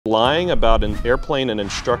lying about an airplane and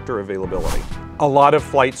instructor availability. A lot of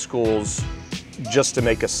flight schools, just to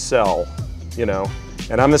make a sell, you know,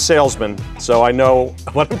 and I'm the salesman, so I know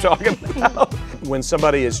what I'm talking about. When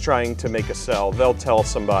somebody is trying to make a sell, they'll tell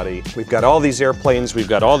somebody, we've got all these airplanes, we've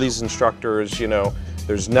got all these instructors, you know,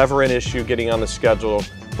 there's never an issue getting on the schedule,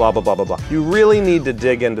 blah, blah, blah, blah, blah. You really need to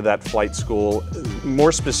dig into that flight school,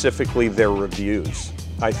 more specifically their reviews,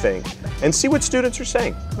 I think, and see what students are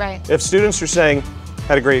saying. Right. If students are saying,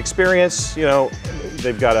 had a great experience, you know,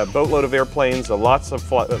 they've got a boatload of airplanes, lots of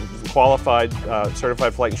qualified,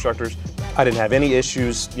 certified flight instructors, I didn't have any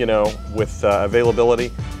issues, you know, with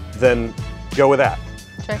availability, then go with that.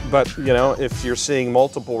 Sure. But, you know, if you're seeing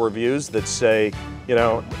multiple reviews that say, you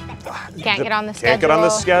know, can't get on the schedule. Can't get on the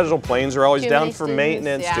schedule. Planes are always Too down many for students,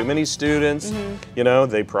 maintenance. yeah. Too many students. You know,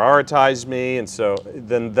 they prioritize me, and so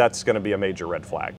then that's going to be a major red flag.